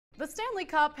Stanley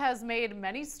Cup has made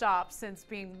many stops since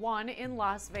being won in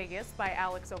Las Vegas by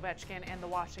Alex Ovechkin and the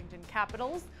Washington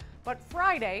Capitals, but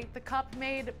Friday, the Cup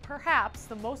made perhaps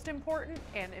the most important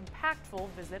and impactful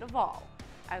visit of all,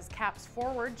 as Caps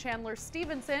forward Chandler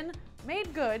Stephenson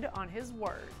made good on his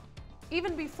word.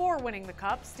 Even before winning the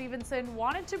Cup, Stephenson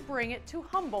wanted to bring it to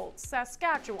Humboldt,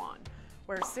 Saskatchewan,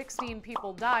 where 16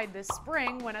 people died this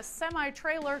spring when a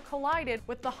semi-trailer collided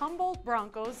with the Humboldt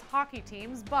Broncos hockey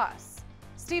team's bus.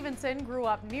 Stephenson grew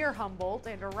up near Humboldt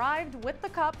and arrived with the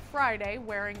Cup Friday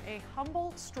wearing a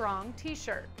Humboldt Strong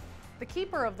t-shirt. The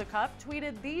keeper of the Cup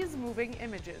tweeted these moving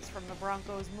images from the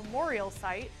Broncos memorial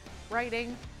site,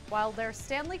 writing, "While their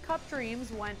Stanley Cup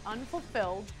dreams went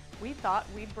unfulfilled, we thought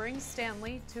we'd bring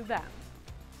Stanley to them."